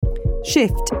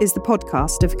Shift is the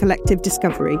podcast of Collective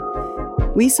Discovery.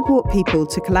 We support people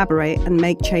to collaborate and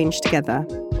make change together.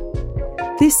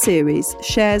 This series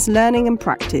shares learning and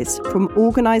practice from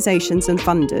organisations and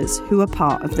funders who are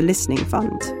part of the Listening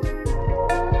Fund.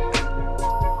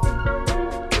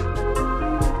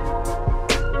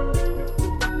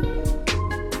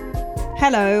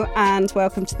 Hello and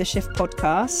welcome to the Shift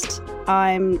podcast.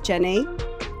 I'm Jenny.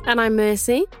 And I'm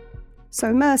Mercy.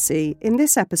 So Mercy, in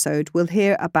this episode, we'll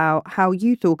hear about how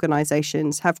youth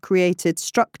organisations have created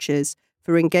structures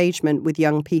for engagement with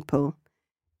young people.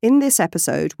 In this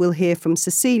episode, we'll hear from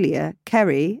Cecilia,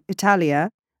 Kerry, Italia,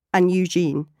 and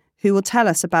Eugene, who will tell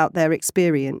us about their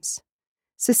experience.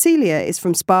 Cecilia is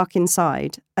from Spark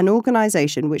Inside, an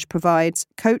organisation which provides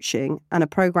coaching and a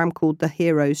programme called The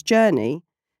Hero's Journey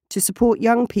to support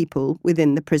young people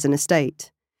within the prison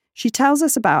estate. She tells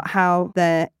us about how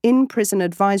their in-prison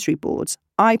advisory boards,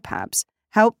 IPABs,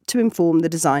 help to inform the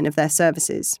design of their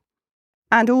services,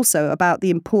 and also about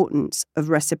the importance of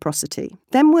reciprocity.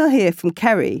 Then we'll hear from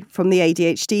Kerry from the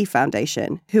ADHD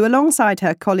Foundation, who alongside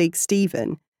her colleague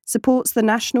Stephen, supports the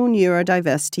National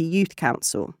Neurodiversity Youth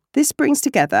Council. This brings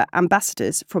together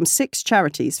ambassadors from 6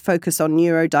 charities focused on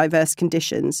neurodiverse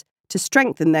conditions to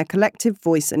strengthen their collective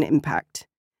voice and impact.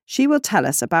 She will tell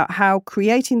us about how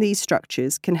creating these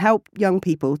structures can help young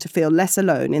people to feel less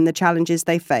alone in the challenges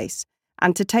they face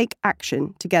and to take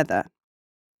action together.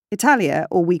 Italia,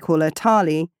 or we call her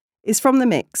Tali, is from The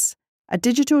Mix, a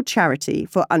digital charity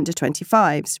for under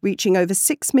 25s, reaching over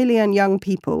 6 million young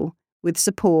people with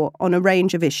support on a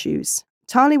range of issues.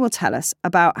 Tali will tell us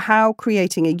about how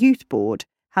creating a youth board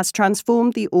has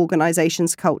transformed the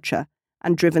organisation's culture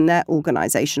and driven their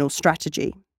organisational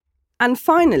strategy. And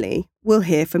finally, we'll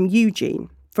hear from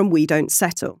Eugene from We Don't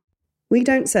Settle. We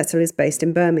Don't Settle is based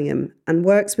in Birmingham and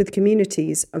works with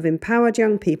communities of empowered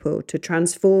young people to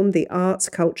transform the arts,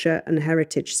 culture and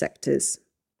heritage sectors.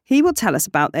 He will tell us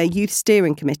about their youth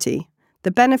steering committee, the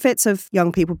benefits of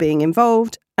young people being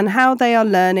involved and how they are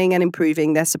learning and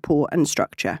improving their support and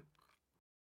structure.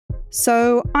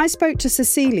 So I spoke to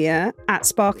Cecilia at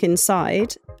Spark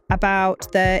Inside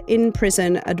about their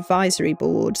in-prison advisory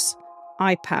boards,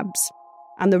 IPABs,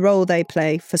 and the role they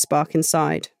play for Spark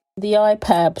Inside. The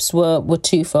IPABs were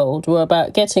twofold. Were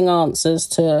about getting answers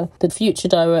to the future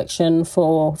direction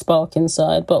for Spark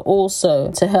Inside, but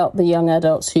also to help the young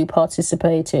adults who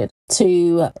participated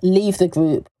to leave the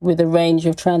group with a range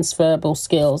of transferable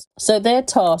skills. So their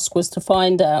task was to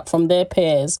find out from their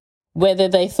peers whether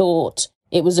they thought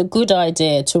it was a good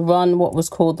idea to run what was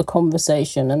called the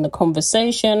conversation. And the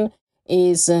conversation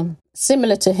is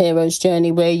similar to Hero's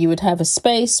Journey, where you would have a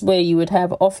space where you would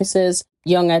have officers,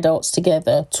 young adults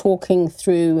together, talking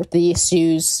through the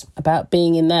issues about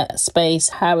being in that space,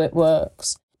 how it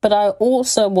works. But I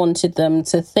also wanted them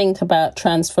to think about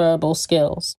transferable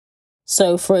skills.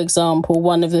 So, for example,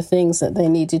 one of the things that they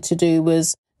needed to do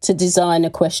was to design a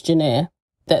questionnaire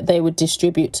that they would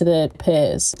distribute to their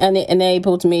peers. And it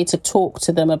enabled me to talk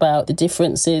to them about the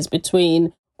differences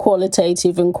between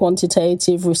qualitative and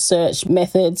quantitative research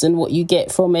methods and what you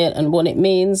get from it and what it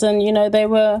means. And,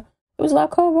 it was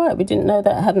like, oh, right, we didn't know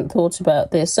that, I hadn't thought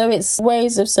about this. So it's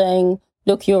ways of saying,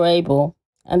 look, you're able,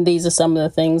 and these are some of the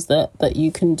things that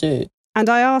you can do.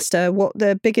 And I asked her what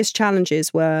the biggest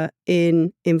challenges were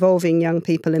in involving young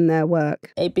people in their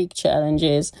work. A big challenge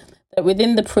is that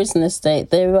within the prison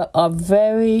estate, there are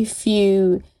very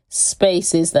few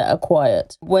spaces that are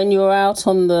quiet. When you're out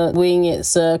on the wing,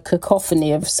 it's a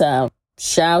cacophony of sound,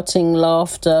 shouting,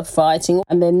 laughter, fighting,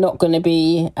 and they're not going to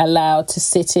be allowed to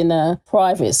sit in a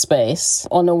private space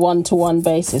on a one-to-one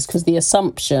basis because the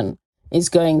assumption is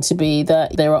going to be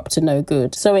that they're up to no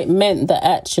good. So it meant that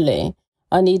actually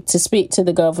I need to speak to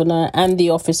the governor and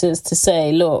the officers to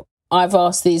say, look, I've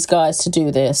asked these guys to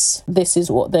do this. This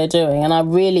is what they're doing. And I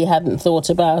really hadn't thought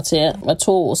about it at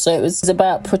all. So it was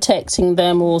about protecting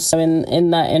them also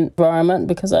in that environment,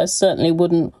 because I certainly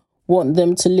wouldn't want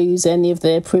them to lose any of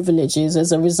their privileges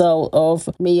as a result of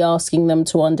me asking them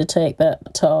to undertake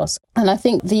that task. And I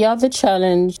think the other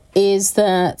challenge is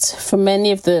that for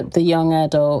many of the young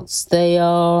adults, they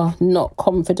are not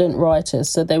confident writers,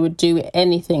 so they would do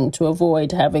anything to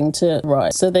avoid having to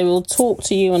write. So they will talk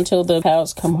to you until the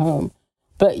cows come home,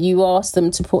 but you ask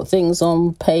them to put things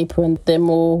on paper and they're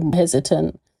more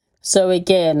hesitant. So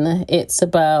again, it's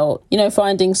about,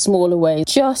 finding smaller ways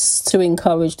just to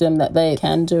encourage them that they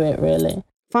can do it, really.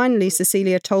 Finally,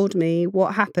 Cecilia told me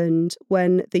what happened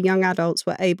when the young adults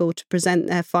were able to present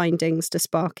their findings to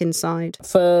Spark Inside.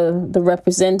 For the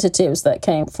representatives that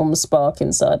came from Spark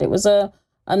Inside, it was a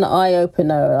an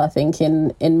eye-opener, I think,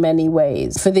 in many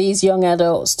ways, for these young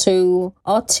adults to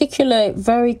articulate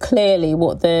very clearly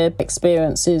what their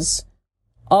experiences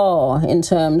are in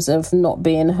terms of not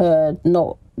being heard,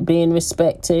 not being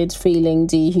respected, feeling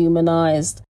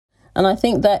dehumanized. And I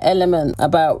think that element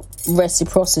about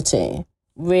reciprocity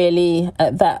really,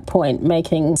 at that point,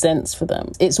 making sense for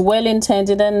them. It's well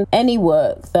intended, and any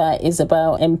work that is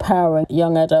about empowering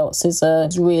young adults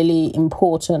is really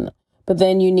important. But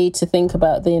then you need to think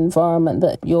about the environment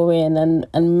that you're in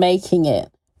and making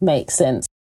it make sense.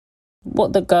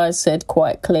 What the guys said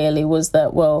quite clearly was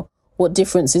that, well, what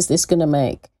difference is this going to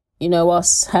make? You know,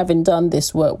 us having done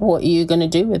this work, what are you going to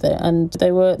do with it? And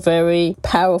they were very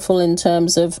powerful in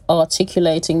terms of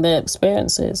articulating their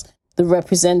experiences. The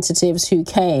representatives who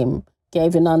came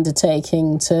gave an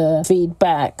undertaking to feed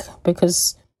back,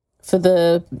 because for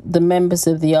the members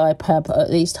of the IPAB, at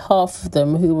least half of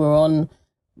them who were on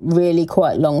really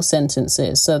quite long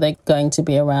sentences, so they're going to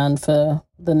be around for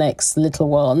the next little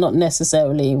while, not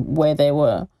necessarily where they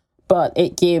were, but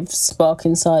it gives Spark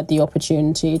Inside the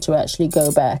opportunity to actually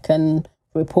go back and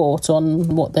report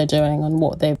on what they're doing and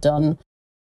what they've done.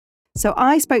 So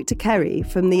I spoke to Kerry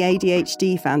from the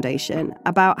ADHD Foundation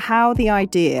about how the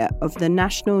idea of the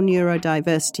National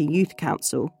Neurodiversity Youth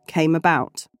Council came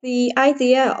about. The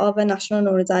idea of a National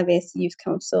Neurodiversity Youth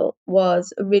Council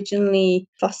was originally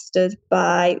fostered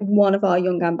by one of our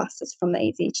young ambassadors from the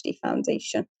ADHD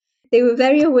Foundation. They were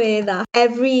very aware that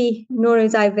every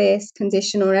neurodiverse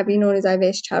condition or every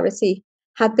neurodiverse charity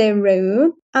had their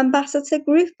own ambassador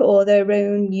group or their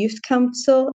own youth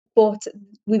council, but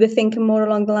we were thinking more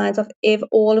along the lines of, if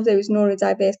all of those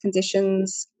neurodiverse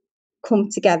conditions come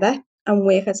together and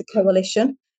work as a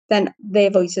coalition, then their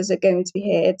voices are going to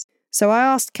be heard. So I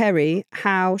asked Kerry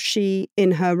how she,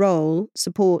 in her role,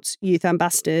 supports youth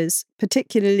ambassadors,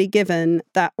 particularly given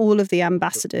that all of the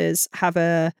ambassadors have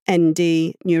a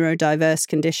ND neurodiverse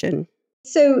condition.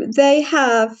 So they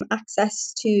have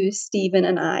access to Stephen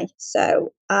and I.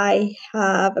 So I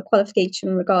have a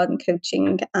qualification regarding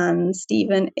coaching, and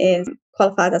Stephen is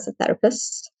qualified as a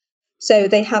therapist. So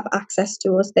they have access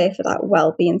to us there for that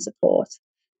wellbeing support.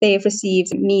 They've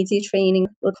received media training.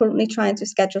 We're currently trying to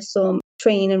schedule some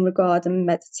training regarding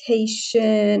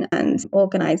meditation and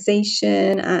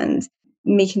organisation and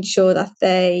making sure that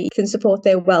they can support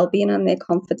their well-being and their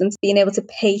confidence, being able to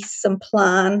pace and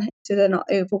plan so they're not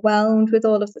overwhelmed with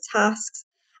all of the tasks.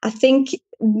 I think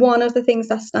one of the things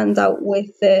that stands out with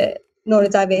the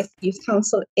Neurodiversity Youth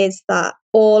Council is that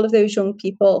all of those young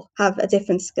people have a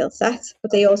different skill set,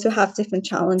 but they also have different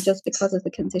challenges because of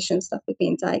the conditions that they've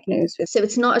been diagnosed with. So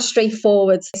it's not as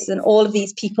straightforward, and all of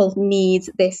these people need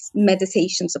this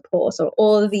meditation support, or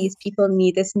all of these people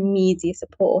need this media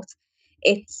support.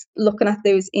 It's looking at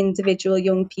those individual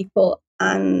young people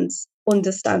and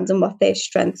understanding what their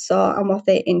strengths are and what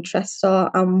their interests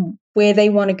are and where they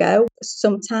want to go.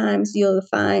 Sometimes you'll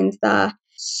find that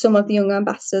some of the young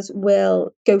ambassadors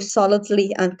will go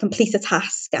solidly and complete a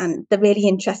task and they're really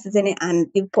interested in it and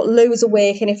you put loads of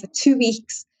work in it for 2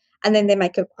 weeks and then they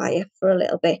might go quiet for a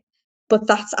little bit. But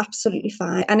that's absolutely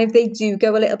fine. And if they do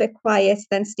go a little bit quiet,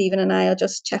 then Stephen and I will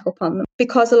just check up on them.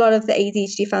 Because a lot of the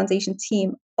ADHD Foundation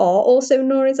team are also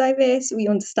neurodiverse, we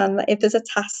understand that if there's a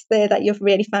task there that you're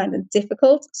really finding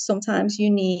difficult, sometimes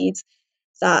you need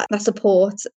that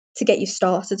support to get you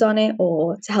started on it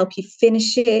or to help you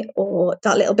finish it or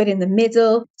that little bit in the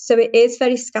middle. So it is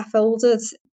very scaffolded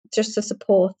just to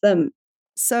support them.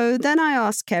 So then I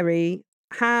asked Kerry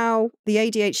how the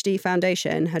ADHD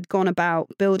Foundation had gone about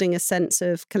building a sense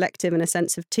of collective and a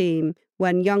sense of team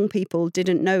when young people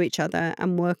didn't know each other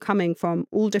and were coming from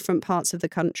all different parts of the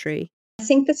country. I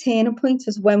think the turning point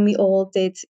was when we all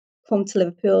did come to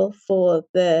Liverpool for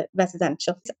the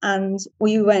residential, and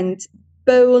we went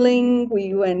bowling,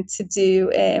 we went to do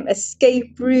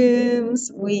escape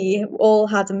rooms, we all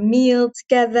had a meal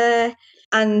together,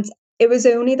 and it was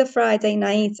only the Friday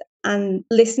night and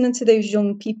listening to those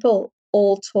young people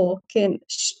all talking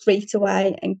straight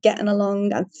away and getting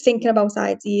along and thinking about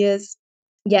ideas,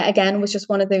 yet again, was just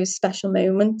one of those special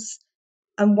moments.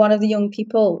 And one of the young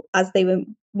people, as they were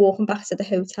walking back to the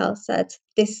hotel, said,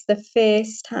 "This is the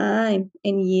first time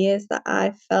in years that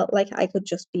I felt like I could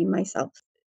just be myself."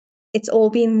 It's all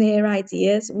been their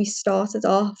ideas. We started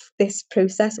off this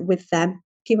process with them.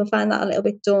 People find that a little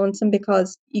bit daunting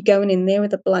because you're going in there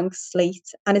with a blank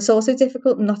slate. And it's also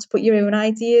difficult not to put your own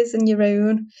ideas and your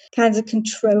own kinds of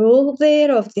control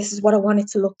there of this is what I want it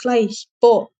to look like.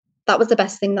 But that was the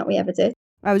best thing that we ever did.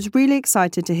 I was really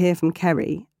excited to hear from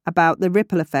Kerry about the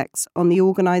ripple effects on the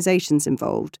organisations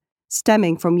involved,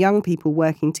 stemming from young people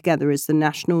working together as the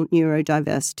National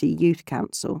Neurodiversity Youth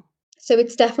Council. So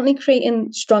it's definitely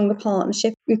creating stronger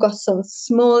partnership. We've got some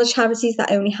smaller charities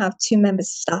that only have 2 members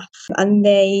of staff and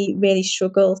they really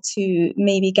struggle to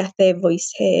maybe get their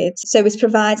voice heard. So it's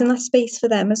providing that space for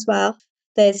them as well.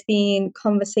 There's been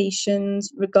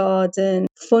conversations regarding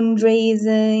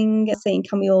fundraising, saying,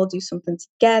 can we all do something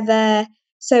together?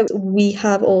 So we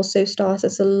have also started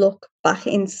to look back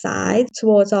inside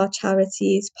towards our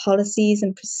charities, policies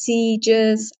and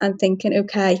procedures and thinking,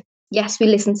 okay, yes, we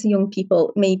listen to young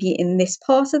people maybe in this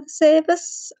part of the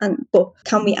service, but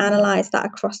can we analyse that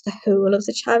across the whole of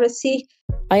the charity?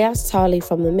 I asked Tali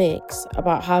from The Mix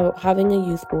about how having a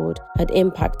youth board had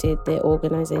impacted their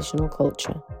organisational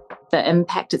culture. The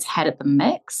impact it's had at The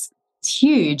Mix, it's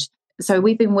huge. So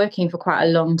we've been working for quite a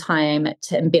long time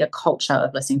to embed a culture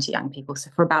of listening to young people.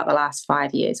 So for about the last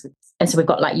 5 years. And so we've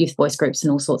got like youth voice groups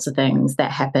and all sorts of things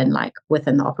that happen like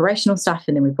within the operational stuff.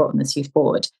 And then we've brought in this youth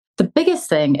board. The biggest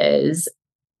thing is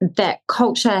that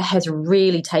culture has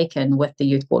really taken with the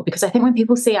youth board, because I think when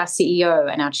people see our CEO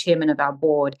and our chairman of our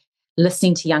board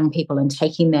listening to young people and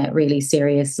taking that really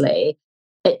seriously,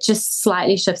 it just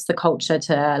slightly shifts the culture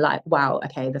to like, wow,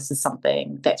 okay, this is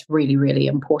something that's really, really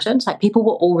important. Like people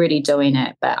were already doing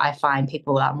it, but I find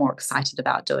people are more excited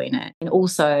about doing it. And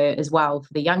also as well,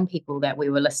 for the young people that we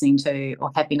were listening to or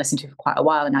have been listening to for quite a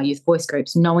while in our youth voice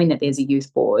groups, knowing that there's a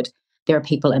youth board, there are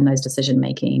people in those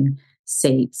decision-making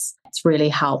seats. It's really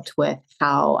helped with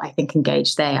how I think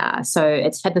engaged they are. So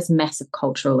it's had this massive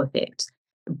cultural effect.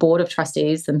 The Board of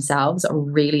Trustees themselves are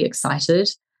really excited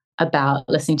about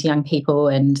listening to young people,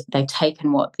 and they've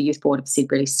taken what the youth board have said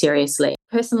really seriously.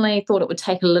 Personally, thought it would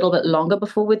take a little bit longer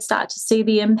before we'd start to see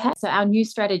the impact. So our new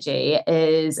strategy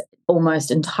is almost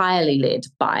entirely led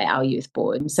by our youth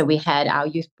board. So we had our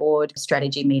youth board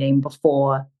strategy meeting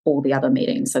before all the other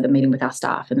meetings. So the meeting with our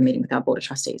staff and the meeting with our board of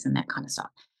trustees and that kind of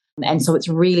stuff. And so it's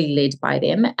really led by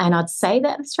them. And I'd say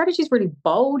that the strategy is really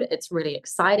bold. It's really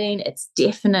exciting. It's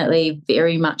definitely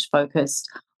very much focused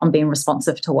on being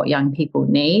responsive to what young people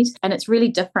need. And it's really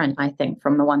different, I think,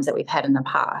 from the ones that we've had in the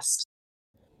past.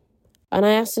 And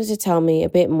I asked her to tell me a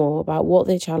bit more about what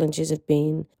their challenges have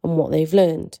been and what they've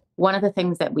learned. One of the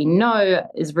things that we know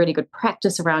is really good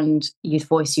practice around youth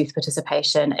voice, youth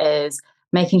participation is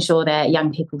making sure that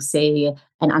young people see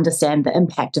and understand the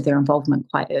impact of their involvement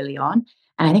quite early on.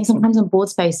 And I think sometimes in board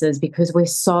spaces, because we're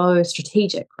so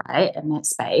strategic, right, in that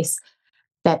space,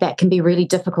 that can be really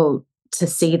difficult to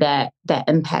see that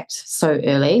impact so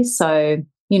early. So,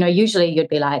 usually you'd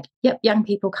be like, yep, young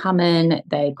people come in,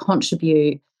 they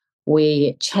contribute,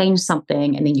 we change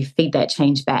something, and then you feed that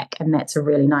change back. And that's a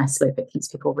really nice loop. It keeps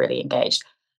people really engaged.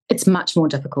 It's much more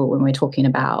difficult when we're talking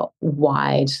about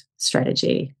wide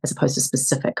strategy as opposed to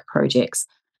specific projects.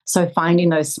 So finding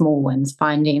those small wins,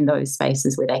 finding those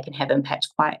spaces where they can have impact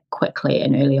quite quickly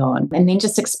and early on, and then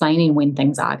just explaining when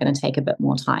things are going to take a bit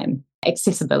more time.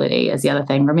 Accessibility is the other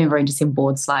thing, remembering to send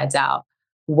board slides out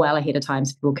well ahead of time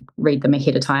so people can read them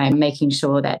ahead of time, making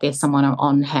sure that there's someone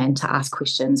on hand to ask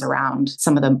questions around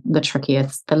some of the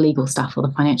trickiest, the legal stuff or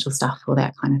the financial stuff or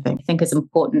that kind of thing. I think is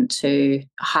important to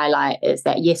highlight is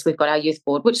that, yes, we've got our youth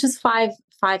board, which is five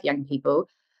young people,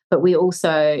 but we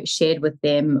also shared with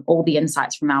them all the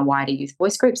insights from our wider youth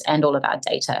voice groups and all of our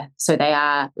data. So they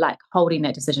are like holding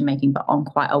that decision making, but on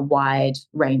quite a wide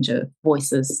range of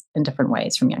voices in different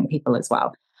ways from young people as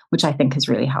well, which I think has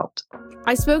really helped.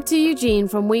 I spoke to Eugene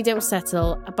from We Don't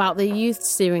Settle about the Youth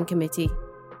Steering Committee.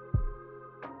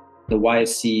 The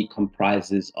YSC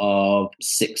comprises of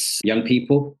 6 young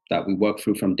people that we work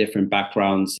through from different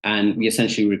backgrounds, and we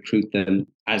essentially recruit them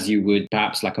as you would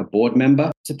perhaps like a board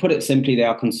member. To put it simply, they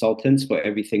are consultants for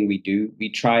everything we do. We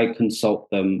try consult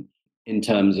them in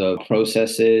terms of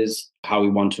processes, how we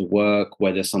want to work,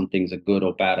 whether something's a good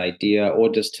or bad idea, or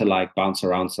just to like bounce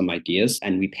around some ideas.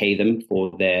 And we pay them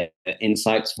for their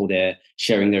insights, for their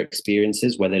sharing their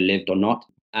experiences, whether lived or not.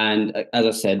 And as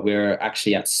I said, we're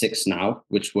actually at 6 now,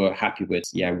 which we're happy with.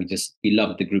 Yeah, we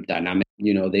love the group dynamic.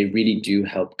 They really do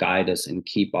help guide us and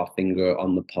keep our finger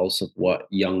on the pulse of what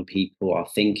young people are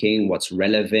thinking, what's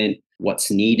relevant,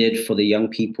 what's needed for the young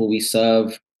people we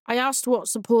serve. I asked what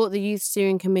support the Youth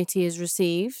Steering Committee has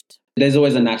received. There's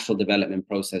always a natural development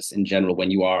process in general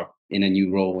when you are in a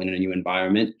new role, in a new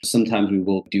environment. Sometimes we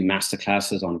will do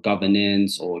masterclasses on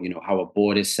governance or, how a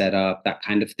board is set up, that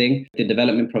kind of thing. The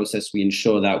development process, we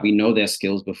ensure that we know their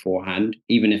skills beforehand,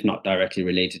 even if not directly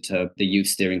related to the Youth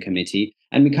Steering Committee.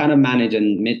 And we kind of manage a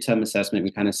midterm assessment.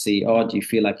 We kind of see, do you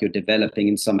feel like you're developing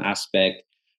in some aspect?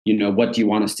 What do you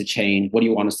want us to change? What do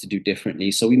you want us to do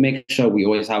differently? So we make sure we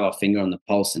always have our finger on the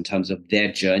pulse in terms of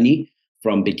their journey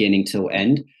from beginning till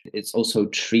end. It's also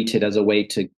treated as a way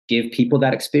to give people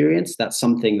that experience. That's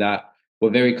something that we're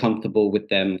very comfortable with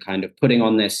them kind of putting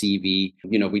on their CV.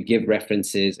 We give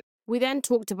references. We then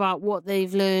talked about what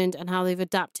they've learned and how they've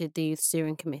adapted the Youth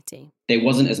Steering Committee. There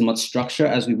wasn't as much structure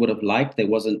as we would have liked. There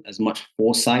wasn't as much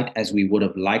foresight as we would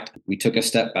have liked. We took a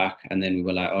step back and then we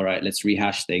were like, all right, let's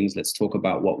rehash things. Let's talk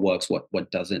about what works,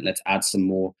 what doesn't. Let's add some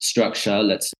more structure.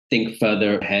 Let's think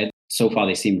further ahead. So far,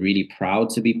 they seem really proud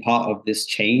to be part of this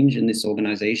change in this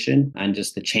organization and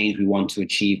just the change we want to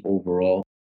achieve overall.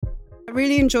 I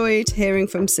really enjoyed hearing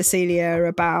from Cecilia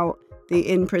about the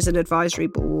in-prison advisory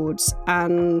boards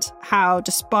and how,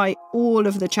 despite all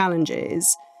of the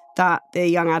challenges that the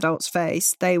young adults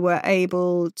face, they were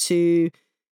able to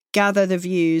gather the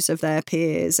views of their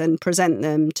peers and present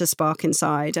them to Spark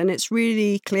Inside. And it's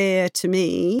really clear to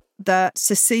me that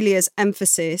Cecilia's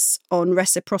emphasis on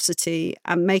reciprocity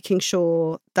and making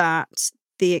sure that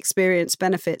the experience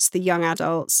benefits the young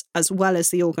adults as well as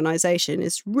the organisation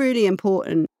is really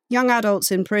important. Young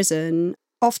adults in prison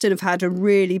often have had a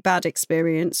really bad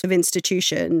experience of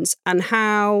institutions, and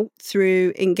how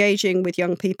through engaging with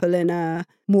young people in a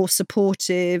more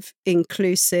supportive,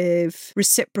 inclusive,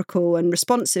 reciprocal and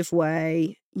responsive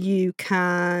way, you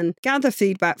can gather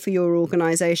feedback for your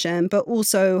organisation, but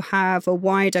also have a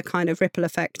wider kind of ripple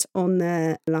effect on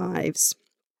their lives.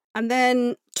 And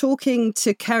then talking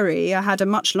to Kerry, I had a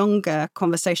much longer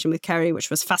conversation with Kerry, which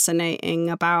was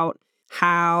fascinating, about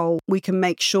how we can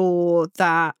make sure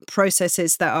that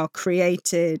processes that are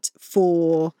created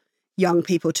for young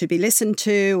people to be listened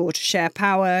to or to share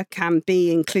power can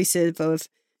be inclusive of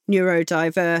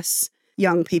neurodiverse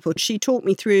young people. She talked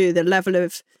me through the level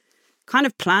of kind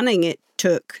of planning it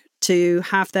took to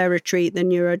have their retreat, the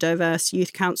Neurodiverse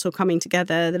Youth Council coming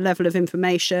together, the level of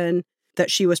information that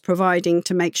she was providing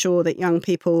to make sure that young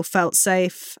people felt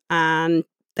safe and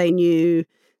they knew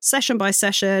session by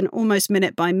session, almost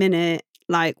minute by minute,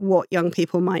 like what young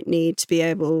people might need to be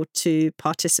able to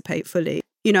participate fully.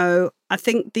 I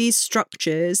think these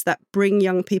structures that bring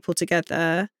young people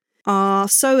together are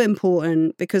so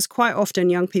important because quite often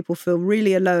young people feel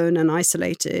really alone and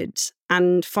isolated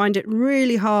and find it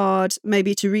really hard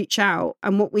maybe to reach out.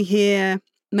 And what we hear,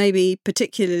 maybe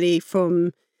particularly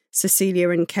from Cecilia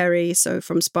and Kerry, so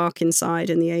from Spark Inside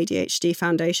and the ADHD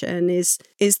Foundation, is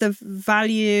the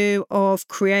value of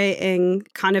creating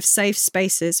kind of safe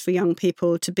spaces for young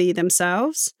people to be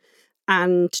themselves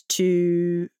and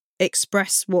to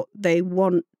express what they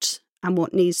want and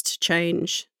what needs to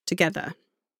change together.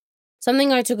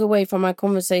 Something I took away from my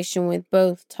conversation with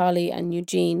both Tali and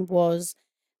Eugene was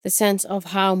the sense of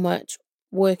how much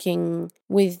working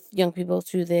with young people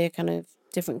through their kind of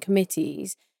different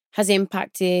committees has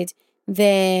impacted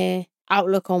their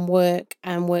outlook on work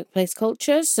and workplace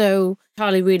culture. So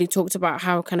Tali really talked about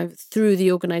how kind of through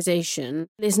the organisation,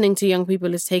 listening to young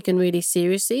people is taken really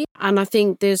seriously. And I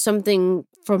think there's something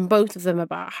from both of them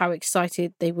about how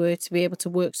excited they were to be able to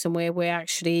work somewhere where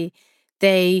actually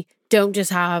they don't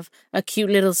just have a cute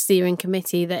little steering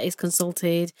committee that is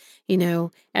consulted,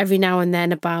 every now and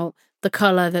then about the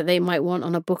colour that they might want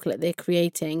on a booklet they're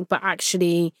creating, but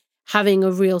actually having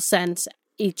a real sense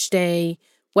each day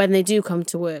when they do come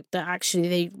to work that actually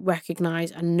they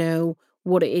recognise and know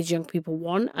what it is young people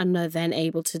want and are then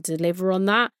able to deliver on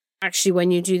that. Actually, when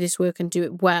you do this work and do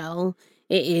it well,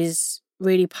 it is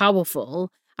really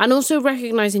powerful. And also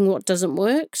recognising what doesn't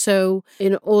work. So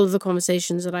in all of the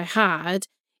conversations that I had,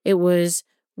 it was,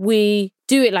 we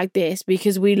do it like this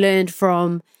because we learned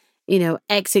from,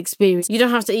 X experience. You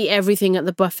don't have to eat everything at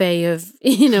the buffet of,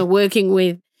 working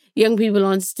with young people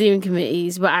on steering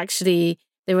committees, but actually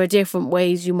there are different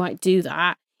ways you might do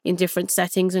that in different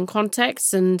settings and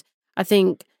contexts. And I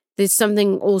think there's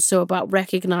something also about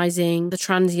recognising the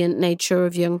transient nature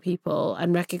of young people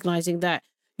and recognising that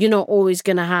you're not always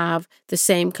going to have the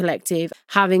same collective.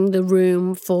 Having the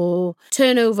room for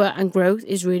turnover and growth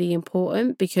is really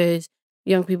important because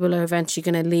young people are eventually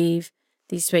going to leave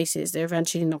these spaces. They're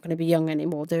eventually not going to be young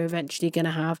anymore. They're eventually going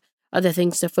to have other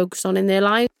things to focus on in their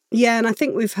life. Yeah, and I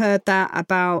think we've heard that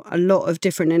about a lot of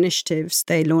different initiatives.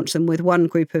 They launch them with one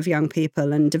group of young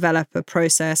people and develop a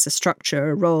process, a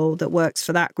structure, a role that works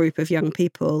for that group of young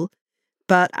people.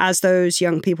 But as those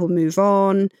young people move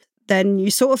on, then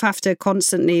you sort of have to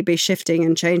constantly be shifting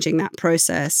and changing that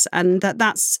process. And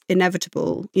that's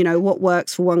inevitable. What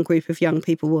works for one group of young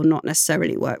people will not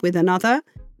necessarily work with another.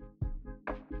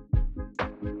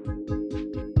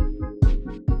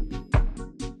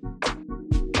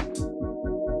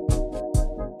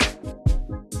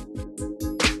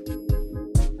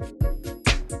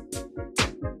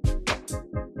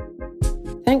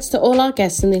 Thanks to all our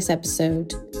guests in this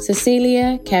episode,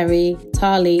 Cecilia, Kerry,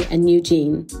 Tali and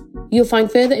Eugene. You'll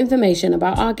find further information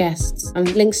about our guests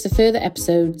and links to further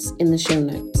episodes in the show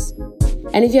notes.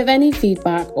 And if you have any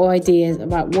feedback or ideas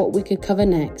about what we could cover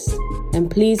next, then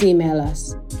please email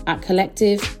us at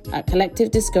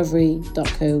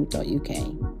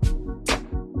collectivediscovery.co.uk.